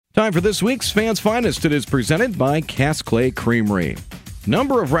Time for this week's Fans Finest. It is presented by Cass Clay Creamery.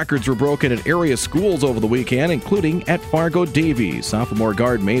 Number of records were broken at area schools over the weekend, including at Fargo-Davies. Sophomore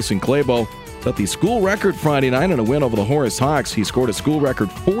guard Mason Clabo set the school record Friday night in a win over the Horace Hawks. He scored a school record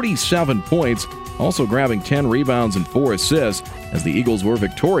 47 points, also grabbing 10 rebounds and 4 assists. As the Eagles were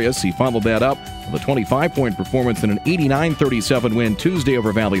victorious, he followed that up with a 25-point performance in an 89-37 win Tuesday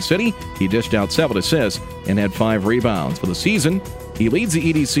over Valley City. He dished out 7 assists and had 5 rebounds. For the season, he leads the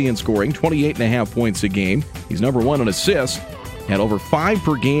EDC in scoring, 28.5 points a game. He's number 1 in assists, had over 5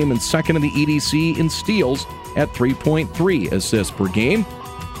 per game, and second in the EDC in steals at 3.3 assists per game.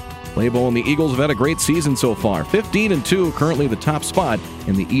 Clabo and the Eagles have had a great season so far. 15-2, currently the top spot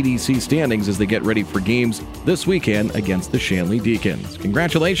in the EDC standings as they get ready for games this weekend against the Shanley Deacons.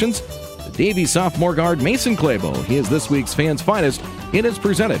 Congratulations to Davies sophomore guard Mason Clabo. He is this week's Fans Finest. It is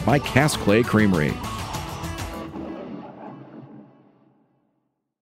presented by Cass Clay Creamery.